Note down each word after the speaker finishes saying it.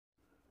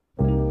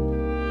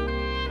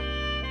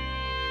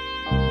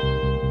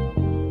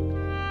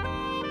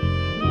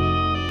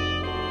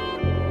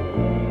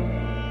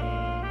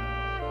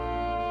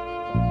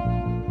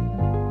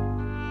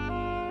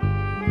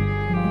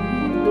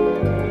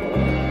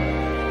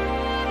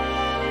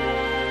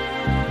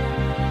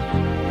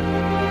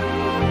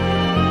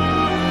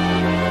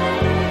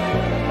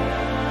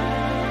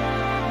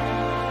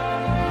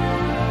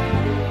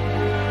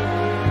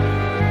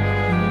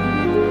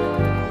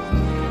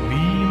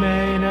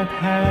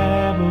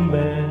have a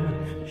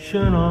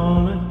mansion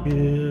on a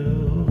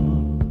hill,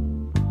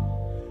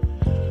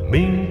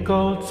 mink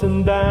coats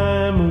and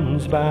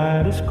diamonds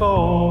by the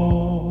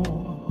score,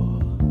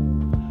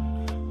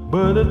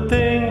 but the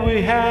thing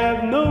we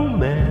have no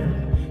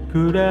man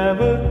could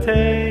ever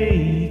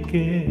take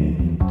it.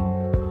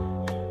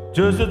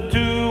 Just the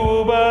two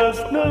of us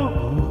know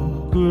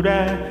who could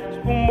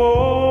ask for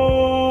more.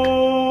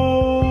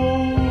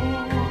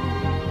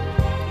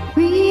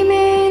 We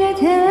may not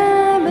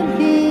have a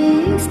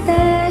big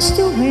stashed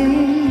away.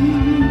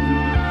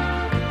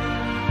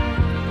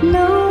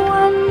 No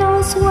one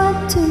knows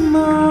what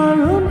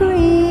tomorrow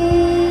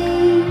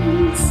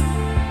brings,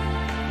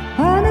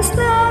 but as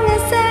long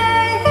as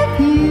I have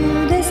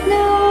you, there's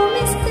no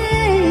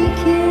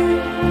mistaking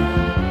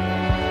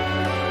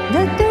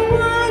that the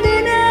world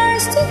is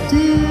ours to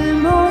do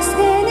most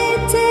anything.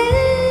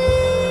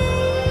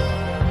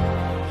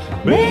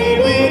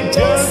 Baby,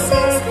 just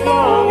as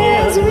long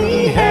as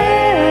we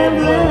have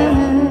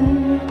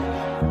love,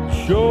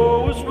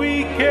 show us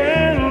we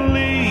can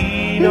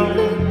lean on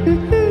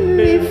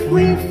if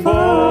we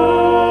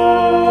fall.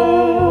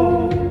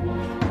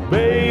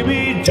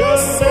 Baby,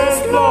 just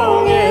as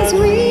long as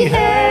we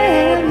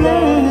have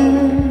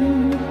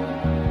love,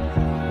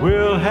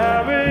 we'll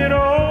have it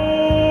all.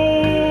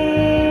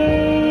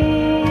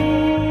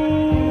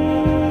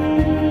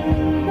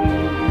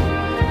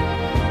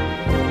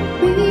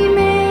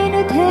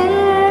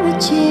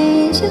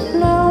 Change of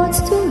clothes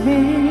to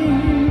wear.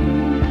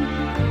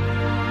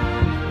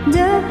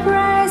 The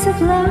price of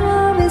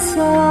love is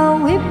all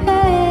we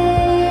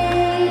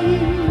pay.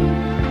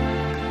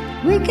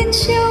 We can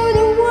show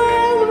the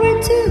world where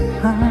two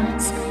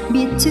hearts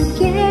beat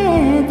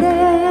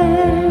together.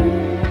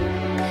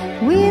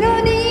 We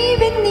don't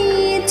even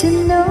need to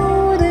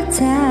know the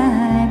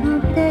time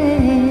of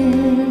day.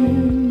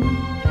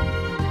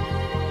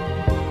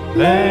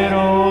 Let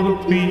all the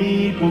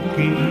people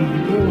keep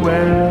the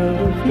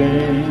weather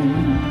vain,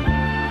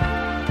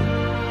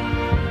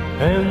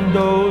 and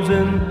those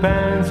in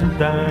pants and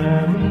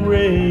diamond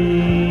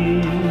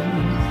rings.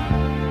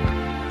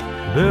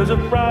 There's a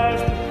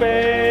price to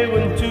pay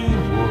when two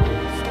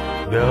worlds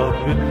delve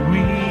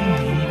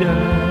between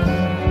us.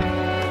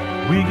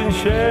 We can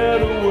share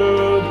the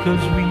world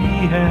 'cause we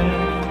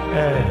have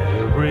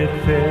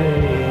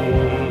everything.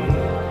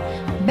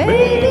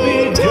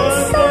 Baby,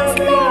 just as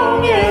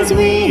long as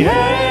we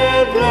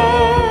have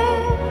love,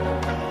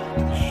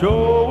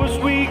 show us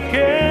we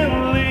can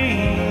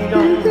lean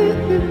on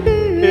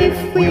if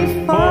we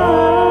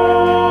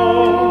fall.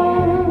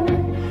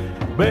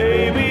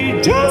 Baby,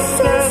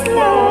 just as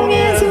long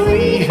as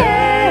we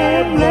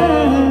have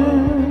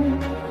love,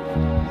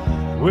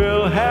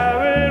 we'll have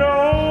it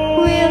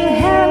all. We'll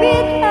have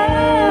it all.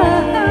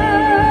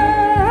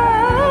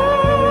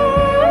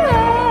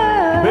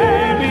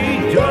 Baby,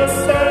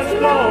 just as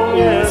long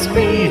as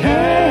we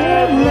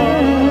have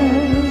love,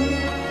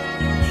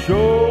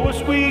 show us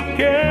we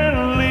can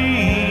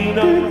lean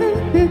on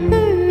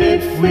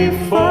if we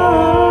fall.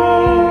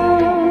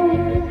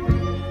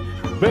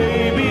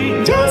 Baby,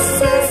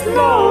 just as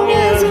long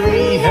as we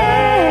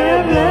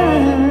have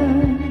love,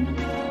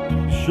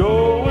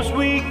 show us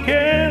we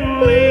can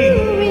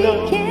lean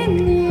on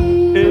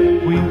if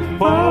we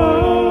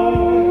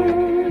fall.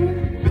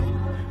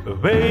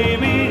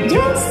 Baby,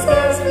 just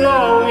as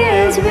long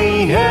as we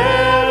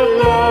have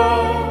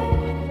love,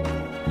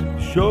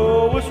 show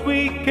us we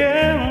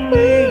can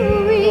lean